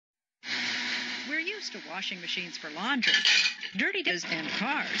used to washing machines for laundry, dirty dishes, and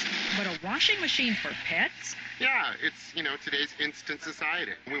cars. But a washing machine for pets? Yeah, it's, today's instant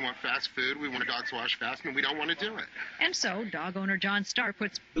society. We want fast food. We want our dogs wash fast, and we don't want to do it. And so, dog owner John Starr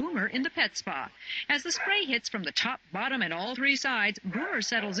puts Boomer in the pet spa. As the spray hits from the top, bottom, and all three sides, Boomer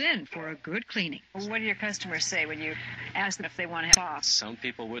settles in for a good cleaning. What do your customers say when you ask them if they want to have a spa? Some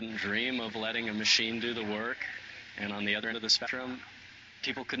people wouldn't dream of letting a machine do the work. And on the other end of the spectrum,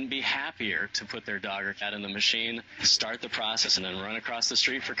 people couldn't be happier to put their dog or cat in the machine, start the process, and then run across the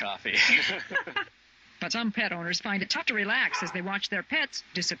street for coffee. But some pet owners find it tough to relax as they watch their pets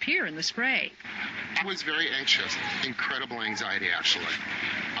disappear in the spray. I was very anxious. Incredible anxiety, actually.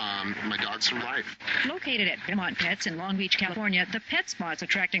 My dog's from life. Located at Beaumont Pets in Long Beach, California, the pet spa is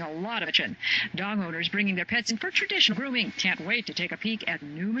attracting a lot of attention. Dog owners bringing their pets in for traditional grooming can't wait to take a peek at the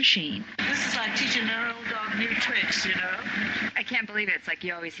new machine. This is like teaching their old dog new tricks, I can't believe it. It's like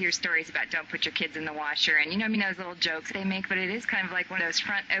you always hear stories about don't put your kids in the washer. And, those little jokes they make, but it is kind of like one of those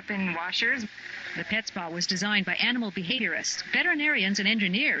front open washers. The pet spa was designed by animal behaviorists, veterinarians, and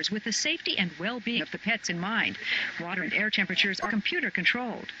engineers with the safety and well-being of the pets in mind. Water and air temperatures are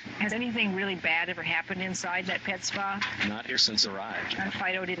computer-controlled. Has anything really bad ever happened inside that pet spa? Not here since it arrived.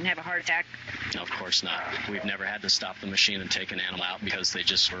 Fido didn't have a heart attack? No, of course not. We've never had to stop the machine and take an animal out because they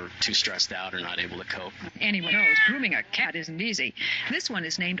just were too stressed out or not able to cope. Anyone knows grooming a cat isn't easy. This one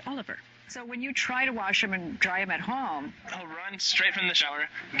is named Oliver. So when you try to wash them and dry them at home, I'll run straight from the shower,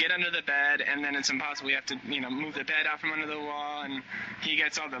 get under the bed, and then it's impossible. You have to, move the bed out from under the wall, and he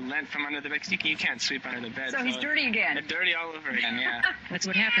gets all the lint from under the bed. You can't sweep under the bed. So he's dirty again. Dirty all over again, yeah. That's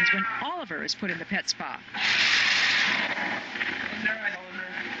what happens when Oliver is put in the pet spa.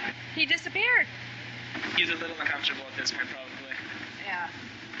 He disappeared. He's a little uncomfortable at this point, probably. Yeah.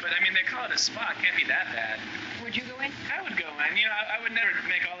 But, they call it a spa. It can't be that bad. Would you go in? I would go in. I would never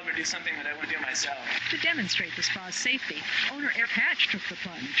make Oliver do something that I wouldn't do myself. To demonstrate the spa's safety, owner Eric Hatch took the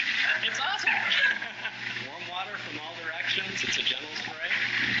plunge. It's awesome. Warm water from all directions. It's a gentle spray.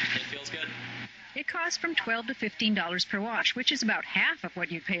 It feels good. It costs from $12 to $15 per wash, which is about half of what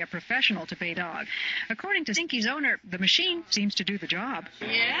you'd pay a professional to pay a dog. According to Stinky's owner, the machine seems to do the job.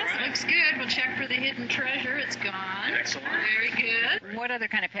 Yes, looks good. We'll check for the hidden treasure. It's gone. Excellent. Very good. What other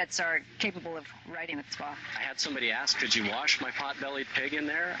kind of pets are capable of riding the spa? I had somebody ask, could you wash my pot-bellied pig in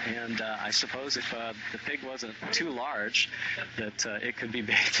there? And I suppose if the pig wasn't too large, that it could be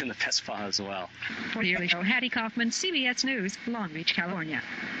bathed in the pet spa as well. For the Yearly Show, Hattie Kaufman, CBS News, Long Beach, California.